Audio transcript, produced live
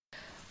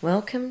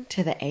Welcome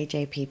to the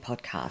AJP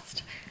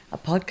podcast, a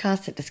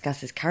podcast that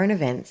discusses current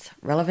events,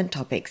 relevant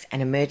topics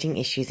and emerging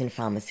issues in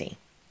pharmacy.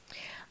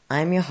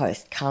 I'm your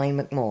host, Carly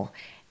McMaugh,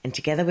 and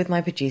together with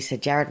my producer,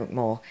 Jared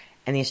McMaugh,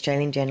 and the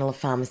Australian Journal of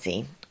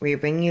Pharmacy, we are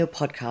bringing you a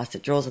podcast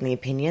that draws on the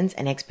opinions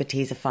and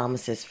expertise of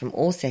pharmacists from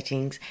all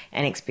settings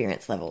and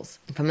experience levels,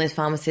 from those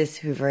pharmacists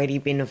who've already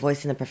been a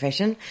voice in the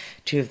profession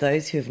to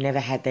those who have never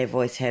had their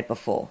voice heard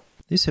before.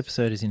 This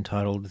episode is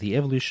entitled The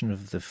Evolution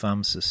of the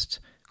Pharmacist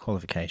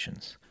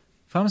Qualifications.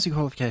 Pharmacy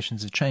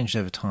qualifications have changed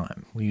over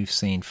time. We've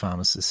seen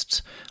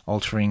pharmacists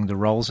altering the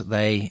roles that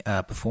they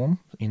perform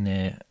in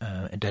their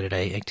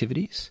day-to-day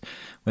activities,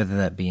 whether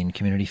that be in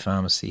community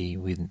pharmacy,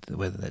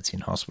 whether that's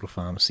in hospital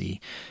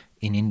pharmacy,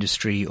 in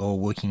industry, or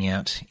working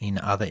out in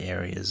other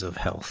areas of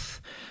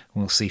health.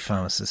 We'll see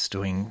pharmacists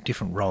doing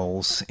different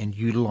roles and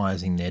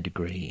utilising their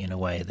degree in a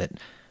way that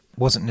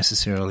wasn't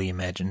necessarily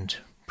imagined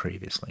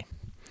previously.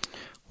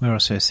 We're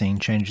also seeing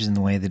changes in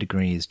the way the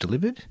degree is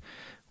delivered,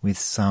 with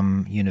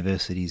some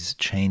universities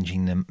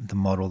changing the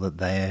model that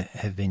they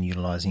have been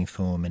utilising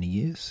for many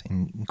years,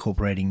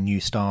 incorporating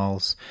new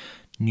styles,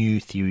 new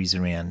theories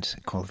around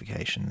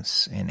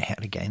qualifications and how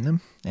to gain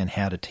them and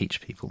how to teach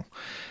people.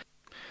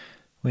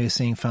 We're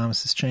seeing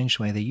pharmacists change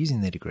the way they're using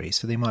their degrees,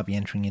 so they might be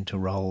entering into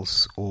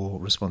roles or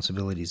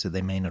responsibilities that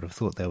they may not have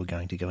thought they were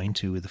going to go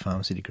into with a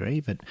pharmacy degree,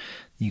 but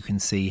you can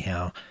see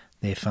how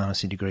their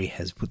pharmacy degree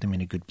has put them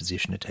in a good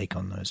position to take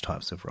on those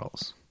types of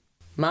roles.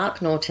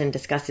 Mark Norton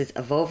discusses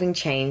evolving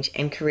change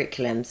and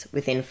curriculums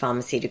within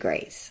pharmacy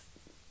degrees.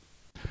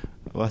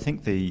 Well, I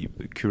think the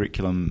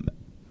curriculum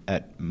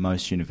at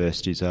most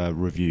universities are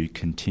reviewed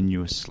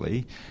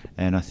continuously,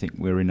 and I think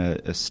we're in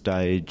a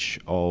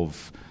stage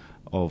of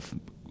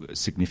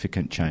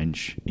significant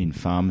change in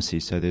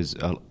pharmacy. So there's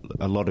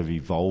a lot of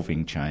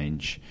evolving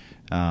change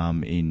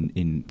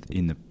in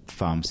the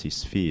pharmacy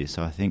sphere.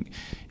 So I think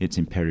it's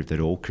imperative that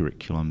all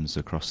curriculums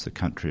across the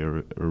country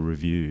are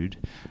reviewed.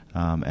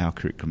 Our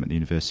curriculum at the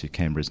University of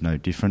Canberra is no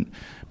different.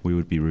 We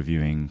would be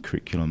reviewing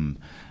curriculum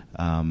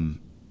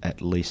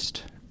at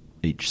least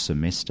each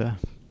semester,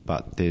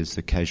 but there's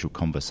the casual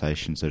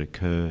conversations that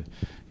occur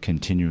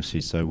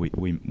continuously, so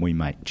we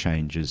make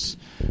changes,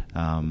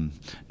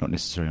 not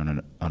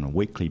necessarily on a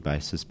weekly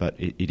basis, but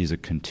it is a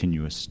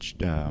continuous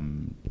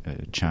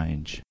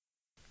change.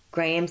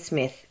 Graham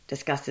Smith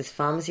discusses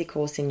pharmacy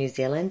course in New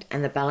Zealand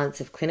and the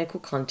balance of clinical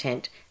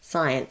content,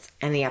 science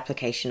and the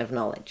application of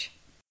knowledge.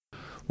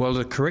 Well,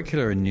 the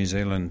curricula in New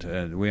Zealand,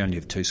 we only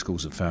have 2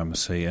 schools of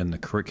pharmacy, and the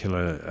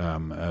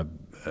curricula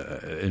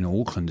in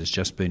Auckland has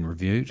just been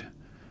reviewed.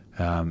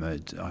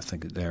 I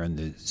think they're in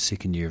the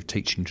second year of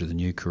teaching to the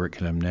new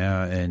curriculum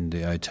now, and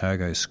the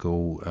Otago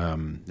school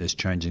is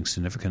changing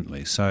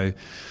significantly. So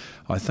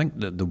I think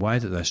that the way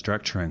that they're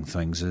structuring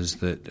things is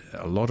that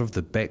a lot of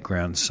the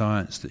background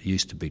science that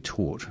used to be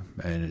taught,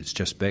 and it's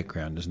just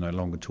background, is no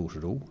longer taught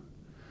at all.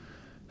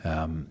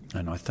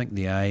 And I think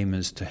the aim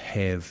is to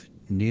have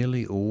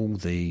nearly all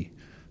the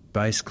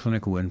base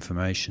clinical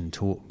information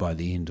taught by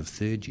the end of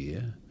third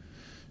year,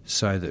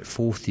 so that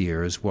fourth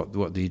year is what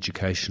the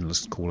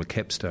educationalists call a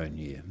capstone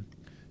year.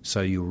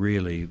 So you're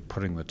really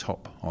putting the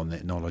top on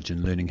that knowledge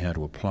and learning how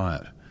to apply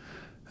it.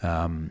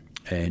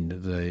 And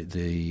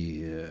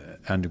the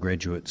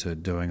undergraduates are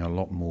doing a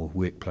lot more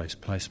workplace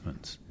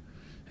placements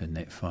in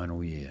that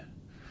final year.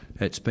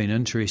 It's been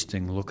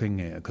interesting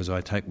looking at, because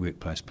I take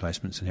workplace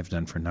placements and have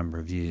done for a number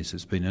of years,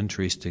 it's been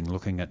interesting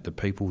looking at the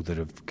people that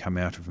have come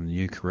out of the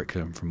new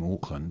curriculum from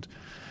Auckland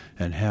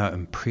and how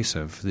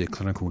impressive their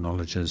clinical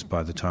knowledge is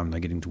by the time they're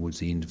getting towards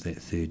the end of that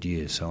third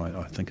year. So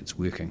I think it's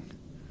working.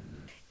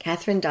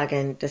 Catherine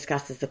Duggan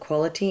discusses the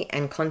quality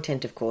and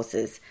content of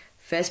courses,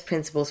 first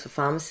principles for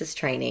pharmacist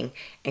training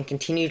and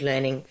continued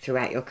learning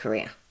throughout your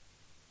career.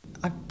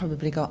 I've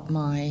probably got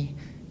my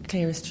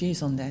clearest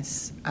views on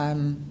this.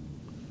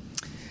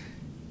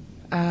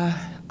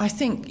 I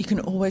think you can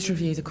always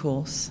review the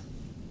course,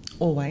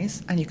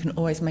 always, and you can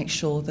always make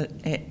sure that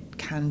it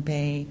can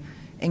be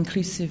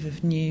inclusive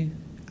of new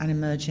and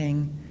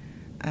emerging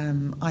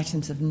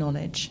items of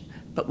knowledge.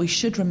 But we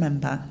should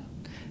remember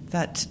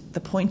that the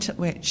point at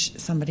which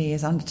somebody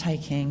is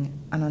undertaking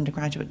an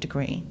undergraduate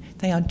degree,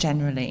 they are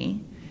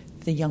generally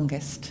the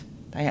youngest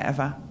they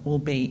ever will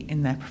be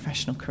in their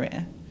professional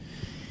career.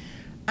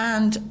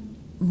 And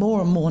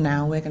more and more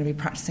now, we're going to be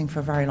practicing for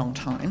a very long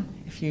time.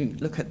 If you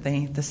look at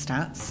the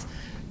stats,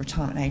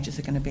 retirement ages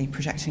are going to be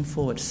projecting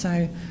forward.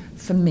 So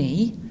for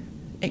me,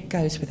 it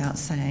goes without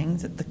saying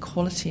that the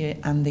quality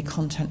and the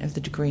content of the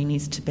degree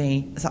needs to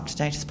be as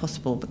up-to-date as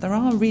possible. But there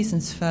are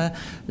reasons for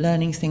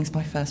learning things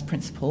by first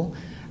principle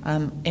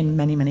in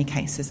many, many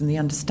cases. And the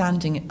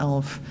understanding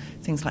of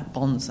things like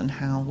bonds and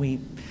how we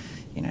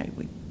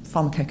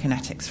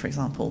pharmacokinetics, for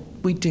example,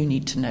 we do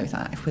need to know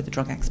that if we're the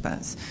drug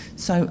experts.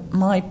 So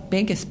my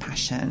biggest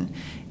passion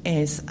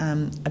is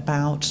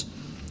about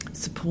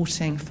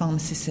supporting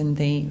pharmacists in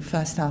the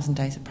first 1,000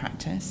 days of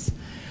practice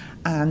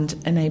and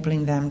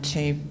enabling them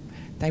to,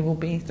 they will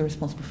be the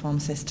responsible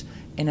pharmacist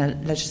in a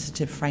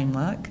legislative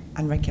framework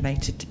and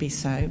regulated to be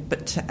so,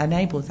 but to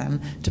enable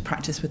them to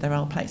practice with their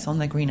L plates on,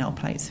 their green L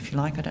plates, if you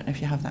like. I don't know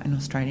if you have that in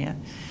Australia.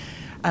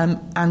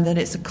 And that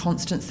it's a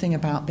constant thing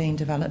about being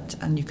developed,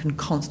 and you can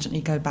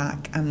constantly go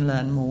back and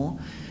learn more.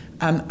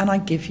 And I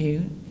give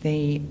you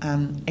the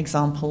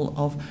example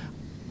of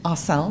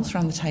ourselves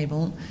around the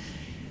table.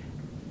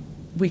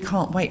 We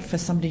can't wait for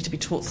somebody to be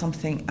taught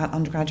something at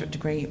undergraduate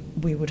degree.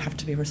 We would have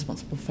to be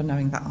responsible for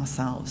knowing that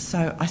ourselves.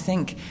 So I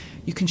think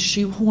you can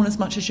shoehorn as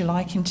much as you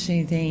like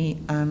into the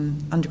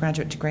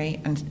undergraduate degree,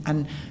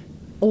 and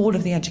all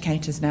of the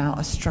educators now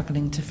are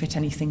struggling to fit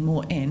anything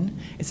more in.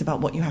 It's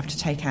about what you have to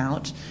take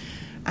out.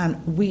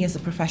 And we as a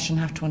profession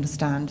have to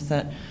understand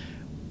that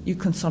you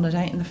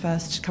consolidate in the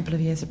first couple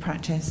of years of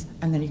practice,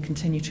 and then you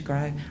continue to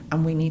grow,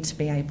 and we need to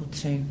be able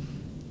to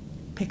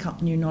pick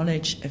up new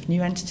knowledge of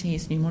new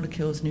entities, new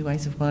molecules, new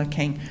ways of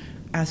working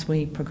as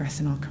we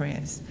progress in our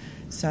careers.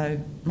 So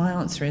my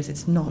answer is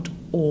it's not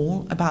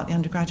all about the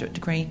undergraduate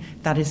degree.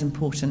 That is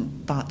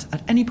important, but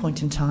at any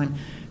point in time,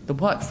 the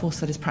workforce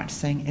that is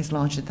practicing is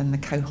larger than the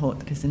cohort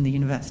that is in the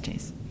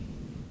universities.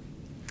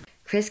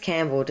 Chris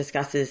Campbell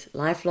discusses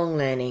lifelong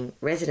learning,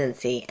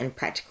 residency and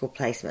practical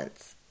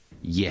placements.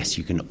 Yes,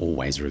 you can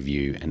always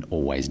review and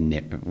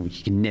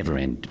you can never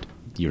end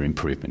your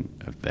improvement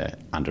of the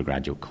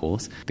undergraduate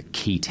course. The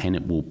key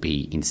tenet will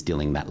be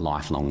instilling that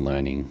lifelong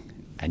learning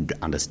and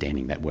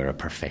understanding that we're a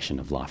profession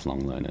of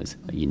lifelong learners.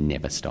 You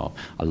never stop.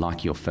 I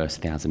like your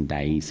first 1,000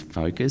 days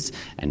focus,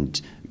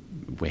 and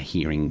we're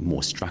hearing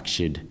more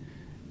structured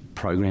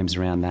programs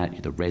around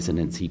that, the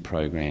residency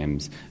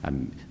programs,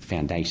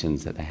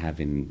 foundations that they have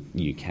in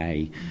the UK.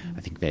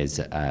 I think there's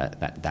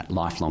that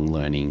lifelong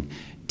learning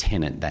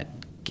tenet that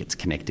gets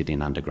connected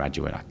in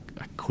undergraduate. I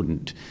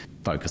couldn't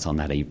focus on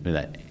that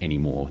any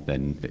more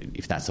than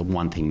if that's the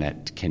one thing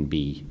that can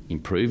be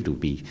improved, it would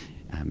be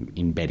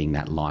embedding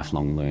that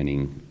lifelong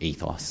learning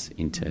ethos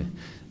into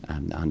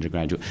the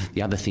undergraduate.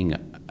 The other thing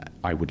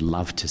I would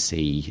love to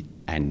see,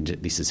 and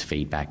this is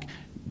feedback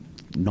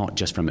not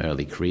just from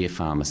early career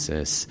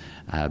pharmacists,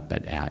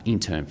 but our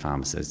intern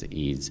pharmacists,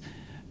 is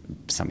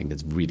something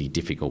that's really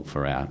difficult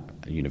for our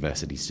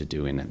universities to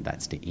do, and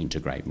that's to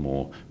integrate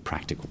more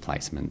practical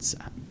placements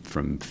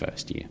from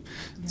first year.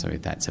 Yeah. So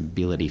that's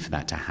ability for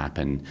that to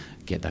happen,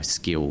 get those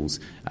skills,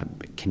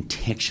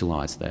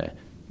 contextualise the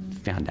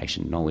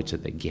foundation knowledge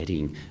that they're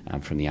getting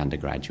from the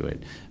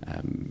undergraduate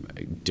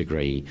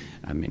degree,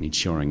 and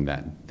ensuring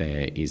that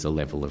there is a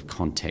level of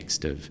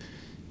context of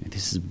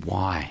this is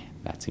why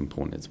that's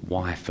important. It's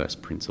why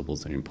first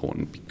principles are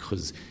important,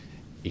 because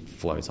it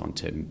flows on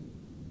to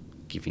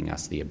giving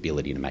us the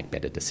ability to make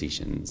better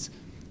decisions.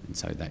 And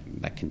so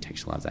that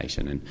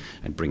contextualisation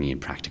and bringing in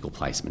practical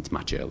placements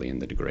much earlier in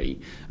the degree.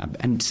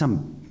 And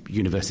some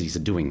universities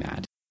are doing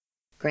that.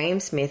 Graham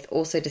Smith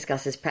also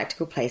discusses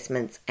practical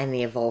placements and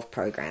the Evolve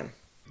program.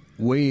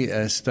 We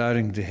are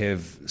starting to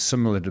have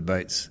similar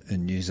debates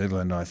in New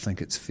Zealand. I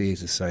think it's fair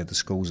to say the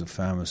schools of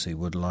pharmacy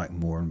would like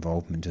more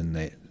involvement in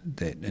that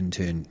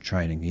intern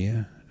training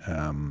year.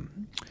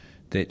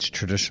 That's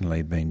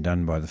traditionally been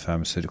done by the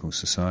Pharmaceutical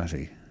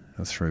Society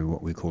through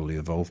what we call the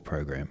Evolve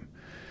program.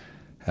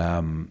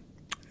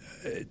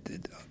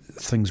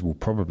 Things will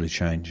probably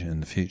change in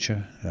the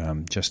future.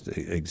 Just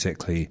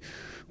exactly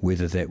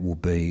whether that will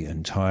be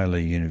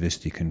entirely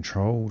university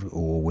controlled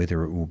or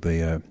whether it will be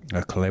a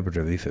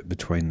collaborative effort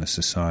between the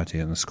society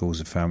and the schools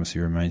of pharmacy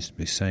remains to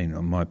be seen.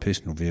 My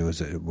personal view is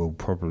that it will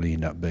probably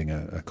end up being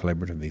a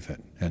collaborative effort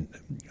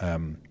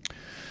and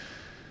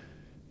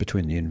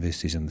between the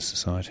universities and the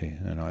society.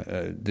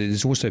 And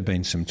there's also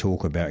been some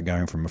talk about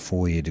going from a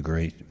 4-year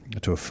degree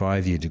to a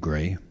 5-year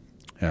degree,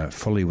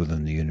 fully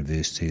within the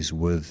universities,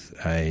 with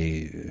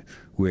a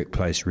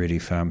workplace-ready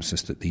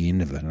pharmacist at the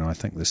end of it. And I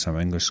think there's some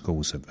English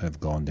schools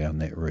have gone down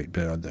that route,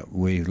 but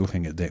we're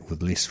looking at that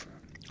with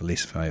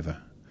less favour,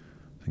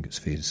 I think it's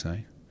fair to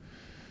say.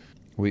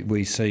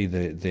 We see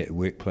that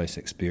workplace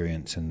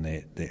experience in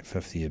that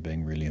 5th year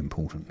being really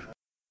important.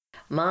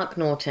 Mark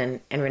Norton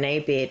and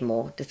Renee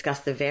Beardmore discuss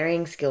the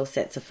varying skill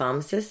sets of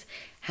pharmacists,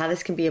 how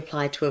this can be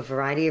applied to a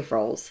variety of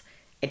roles,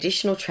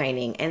 additional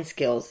training and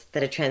skills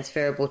that are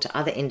transferable to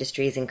other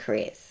industries and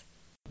careers.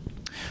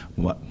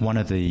 One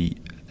of the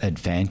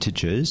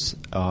advantages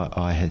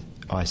I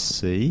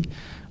see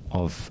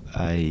of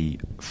a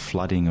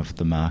flooding of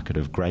the market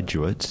of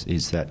graduates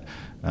is that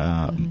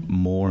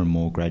more and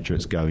more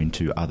graduates go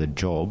into other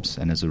jobs,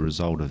 and as a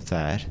result of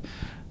that,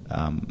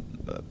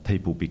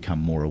 people become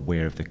more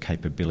aware of the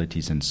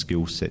capabilities and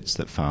skill sets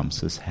that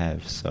pharmacists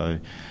have. So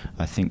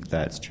I think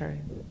that's true.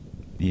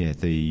 Yeah,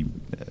 the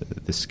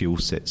skill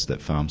sets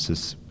that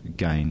pharmacists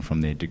gain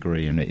from their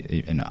degree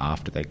and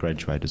after they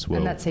graduate as well.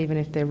 And that's even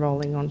if they're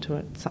rolling onto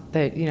it.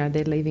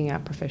 They're leaving our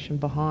profession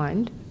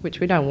behind, which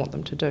we don't want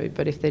them to do.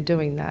 But if they're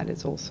doing that,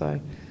 it's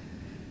also,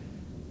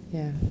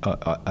 yeah.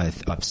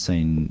 I've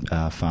seen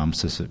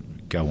pharmacists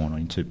go on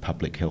into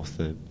public health,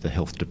 the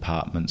health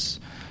departments,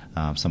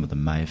 Some of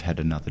them may have had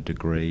another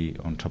degree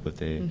on top of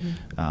their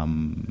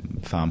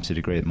pharmacy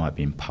degree. It might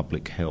be in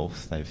public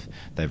health.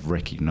 They've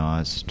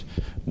recognised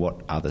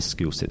what other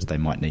skill sets they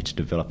might need to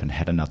develop and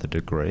had another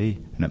degree,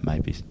 and it may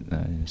be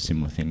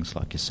similar things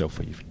like yourself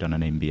where you've done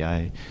an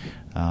MBA.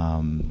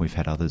 We've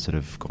had others that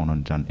have gone on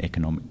and done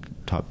economic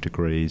type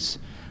degrees.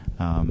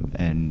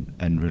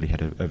 And really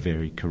had a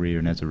varied career,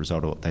 and as a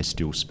result of it, they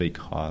still speak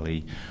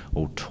highly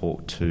or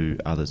talk to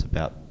others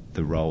about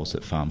the roles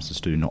that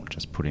pharmacists do, not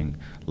just putting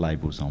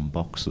labels on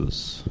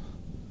boxes.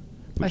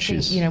 I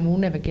think, we'll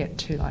never get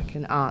to like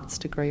an arts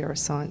degree or a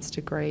science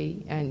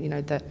degree, and,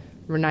 the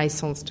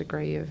Renaissance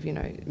degree of,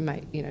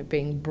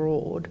 being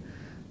broad.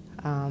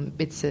 We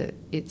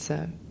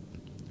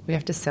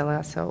have to sell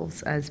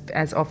ourselves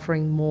as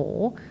offering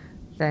more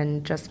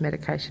than just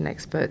medication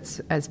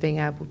experts, as being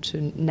able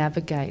to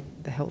navigate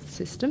the health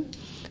system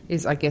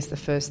is, I guess, the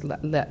first,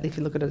 if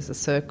you look at it as a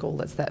circle,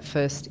 that's that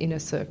first inner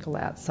circle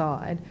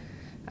outside,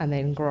 and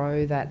then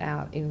grow that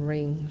out in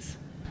rings.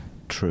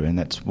 True, and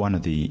that's one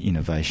of the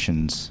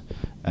innovations,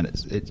 and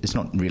it's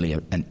not really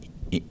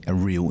a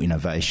real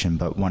innovation,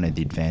 but one of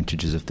the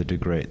advantages of the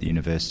degree at the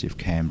University of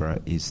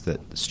Canberra is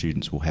that the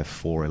students will have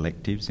 4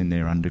 electives in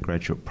their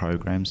undergraduate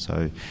program.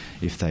 So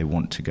if they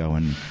want to go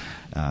and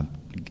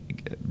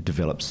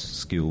develop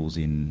skills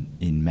in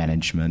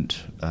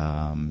management,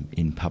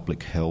 in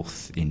public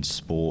health, in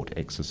sport,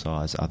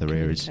 exercise, other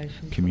areas,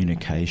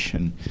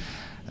 communication,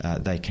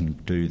 they can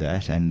do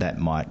that, and that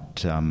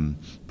might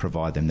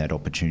provide them that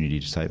opportunity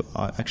to say,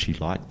 I actually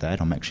like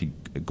that, I'm actually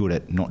good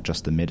at not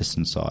just the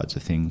medicine sides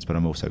of things, but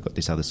I've also got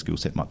this other skill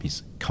set, might be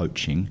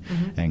coaching,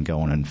 and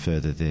go on and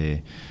further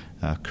their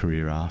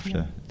career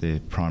after their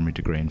primary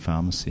degree in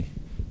pharmacy.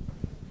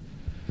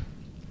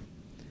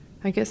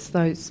 I guess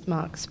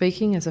Mark,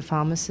 speaking as a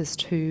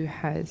pharmacist who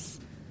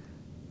has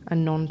a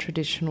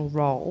non-traditional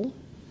role,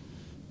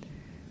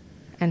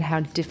 and how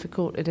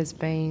difficult it has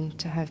been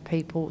to have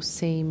people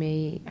see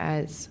me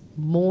as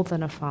more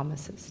than a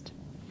pharmacist.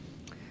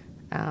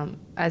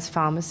 As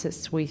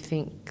pharmacists, we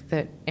think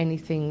that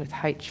anything with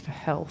H for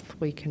health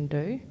we can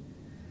do,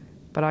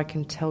 but I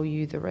can tell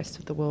you the rest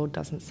of the world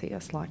doesn't see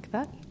us like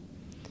that.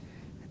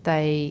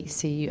 They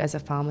see you as a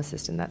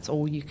pharmacist and that's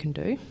all you can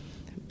do.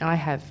 I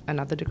have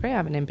another degree, I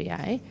have an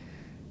MBA,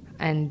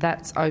 and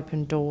that's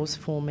opened doors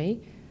for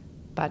me,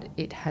 but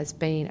it has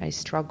been a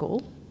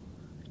struggle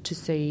to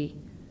see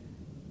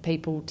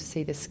people to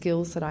see the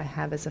skills that I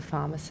have as a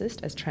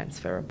pharmacist as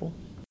transferable.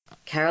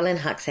 Carolyn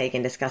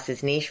Huxhagen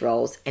discusses niche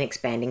roles and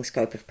expanding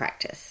scope of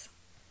practice.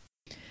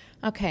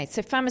 Okay,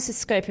 so pharmacist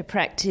scope of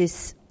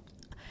practice.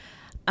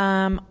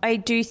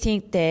 I do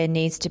think there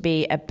needs to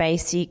be a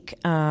basic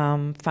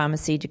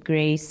pharmacy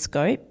degree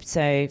scope.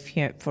 So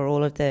for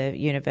all of the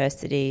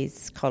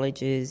universities,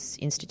 colleges,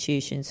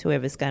 institutions,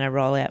 whoever's going to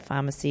roll out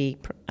pharmacy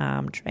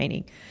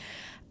training,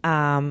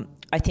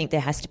 I think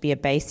there has to be a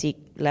basic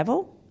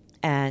level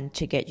and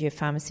to get your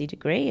pharmacy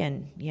degree,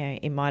 and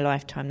in my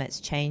lifetime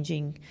that's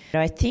changing.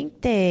 I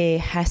think there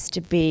has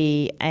to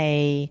be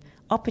a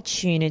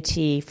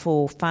opportunity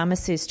for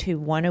pharmacists who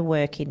want to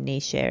work in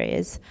niche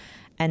areas,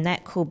 and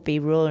that could be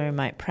rural and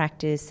remote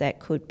practice, that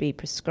could be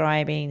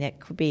prescribing, that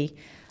could be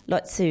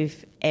lots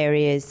of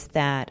areas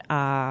that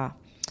are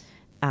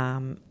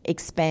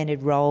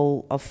expanded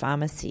role of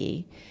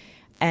pharmacy.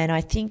 And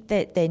I think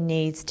that there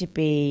needs to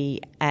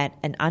be at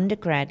an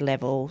undergrad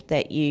level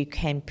that you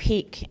can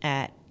pick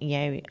at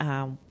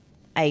a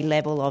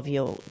level of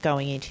your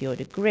going into your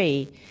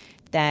degree,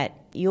 that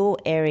your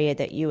area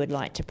that you would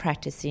like to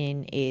practice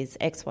in is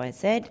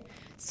XYZ.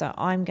 So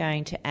I'm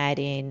going to add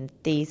in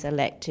these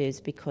electives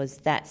because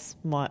that's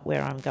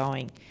where I'm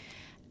going.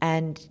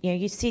 And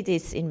you see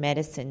this in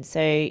medicine.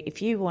 So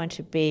if you want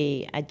to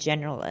be a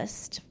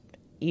generalist,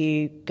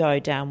 you go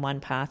down one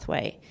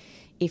pathway.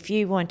 If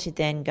you wanted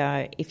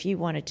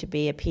to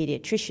be a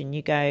paediatrician,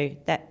 you go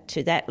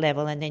to that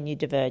level and then you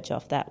diverge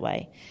off that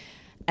way.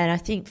 And I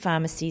think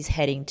pharmacy is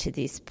heading to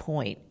this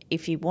point.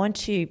 If you want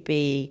to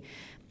be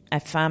a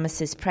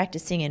pharmacist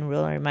practicing in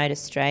rural and remote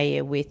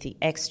Australia with the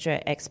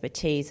extra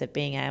expertise of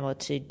being able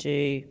to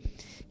do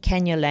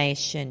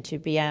cannulation, to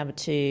be able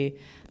to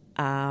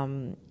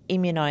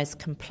immunise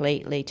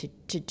completely,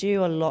 to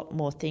do a lot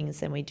more things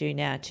than we do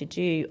now, to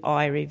do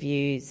eye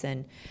reviews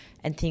and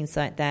things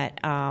like that,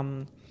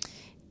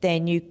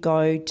 then you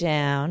go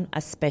down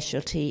a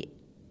specialty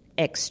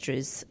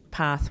extras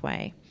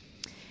pathway.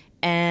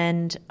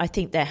 And I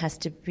think that has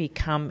to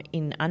become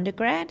in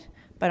undergrad,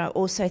 but I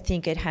also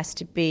think it has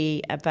to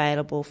be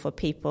available for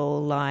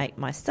people like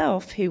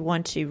myself who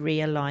want to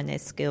realign their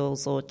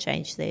skills or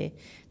change their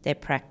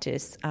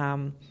practice.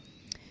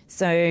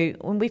 So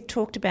when we've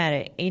talked about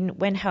it,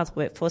 when Health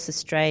Workforce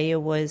Australia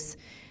was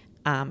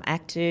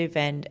active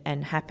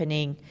and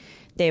happening,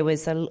 there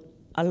was a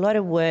lot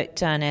of work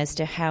done as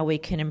to how we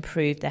can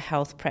improve the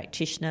health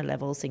practitioner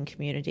levels in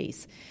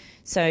communities.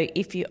 So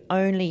if you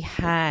only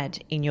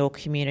had in your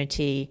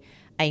community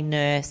a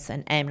nurse,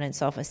 an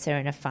ambulance officer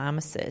and a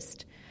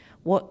pharmacist,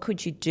 what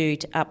could you do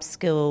to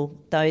upskill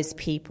those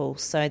people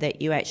so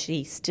that you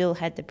actually still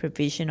had the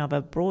provision of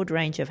a broad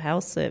range of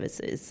health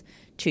services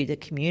to the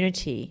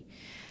community?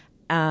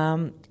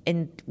 And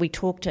we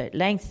talked at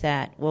length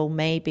that, well,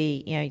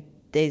 maybe,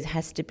 there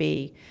has to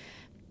be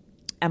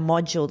a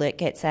module that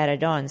gets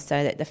added on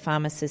so that the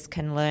pharmacist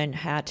can learn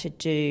how to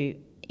do,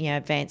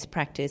 advanced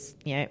practice,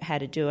 how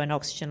to do an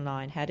oxygen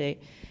line, how to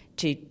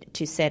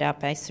set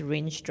up a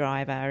syringe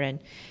driver, and,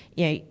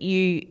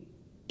 you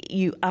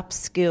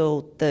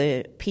upskill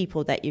the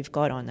people that you've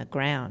got on the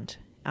ground.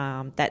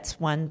 That's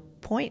one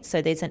point.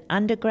 So there's an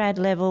undergrad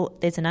level,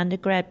 there's an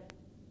undergrad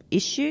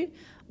issue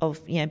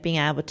of being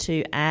able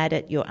to add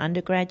at your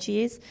undergrad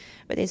years,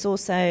 but there's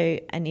also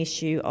an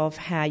issue of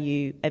how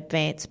you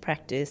advance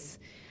practice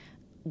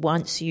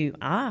once you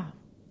are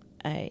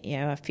a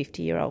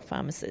 50-year-old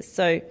pharmacist.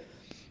 So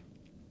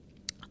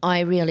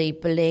I really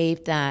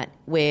believe that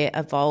we're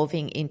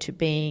evolving into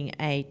being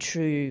a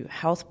true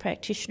health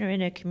practitioner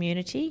in a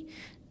community.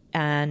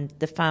 And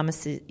the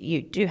pharmacist,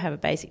 you do have a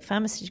basic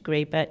pharmacy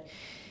degree, but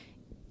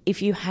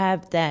if you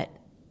have that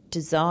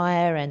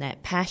desire and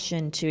that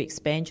passion to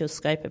expand your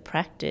scope of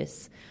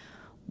practice,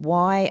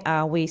 why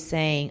are we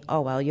saying, oh,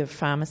 well, you're a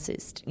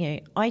pharmacist?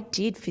 I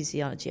did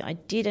physiology, I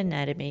did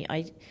anatomy,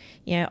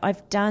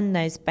 I've done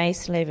those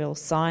base level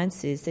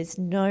sciences. There's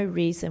no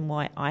reason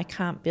why I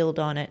can't build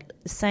on it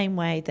the same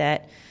way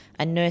that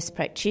a nurse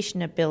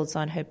practitioner builds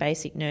on her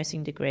basic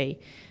nursing degree,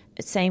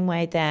 the same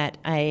way that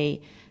a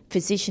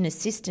physician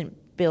assistant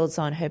builds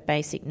on her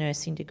basic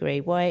nursing degree.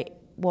 Why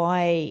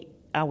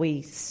are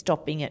we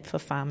stopping it for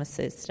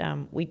pharmacists?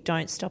 We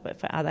don't stop it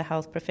for other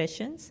health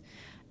professions,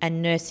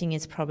 and nursing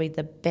is probably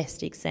the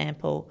best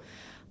example.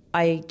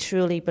 I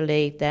truly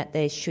believe that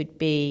there should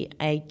be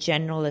a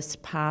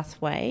generalist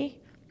pathway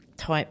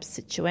type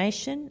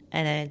situation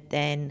and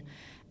then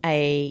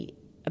a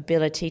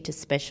ability to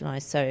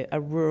specialise, so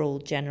a rural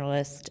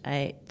generalist,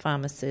 a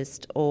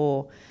pharmacist,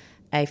 or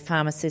a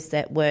pharmacist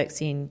that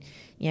works in,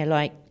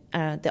 like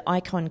the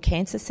Icon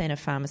Cancer Centre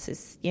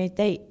pharmacists,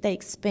 they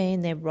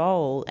expand their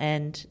role,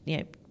 and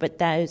but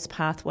those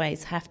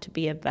pathways have to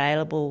be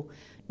available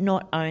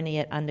not only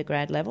at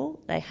undergrad level,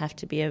 they have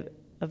to be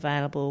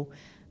available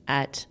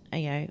at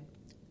an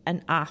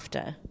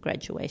after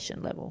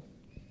graduation level.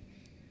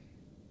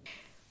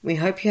 We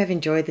hope you have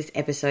enjoyed this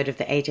episode of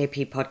the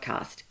AJP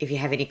podcast. If you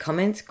have any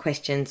comments,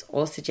 questions,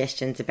 or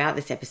suggestions about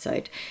this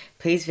episode,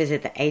 please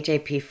visit the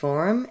AJP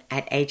forum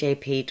at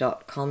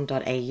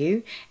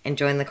ajp.com.au and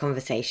join the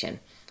conversation.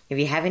 If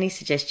you have any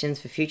suggestions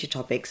for future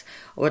topics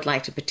or would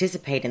like to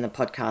participate in the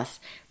podcast,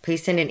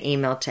 please send an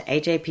email to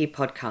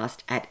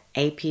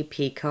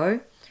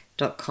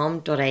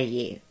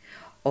ajppodcast@appco.com.au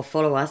or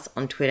follow us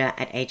on Twitter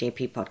at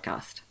AJP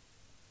Podcast.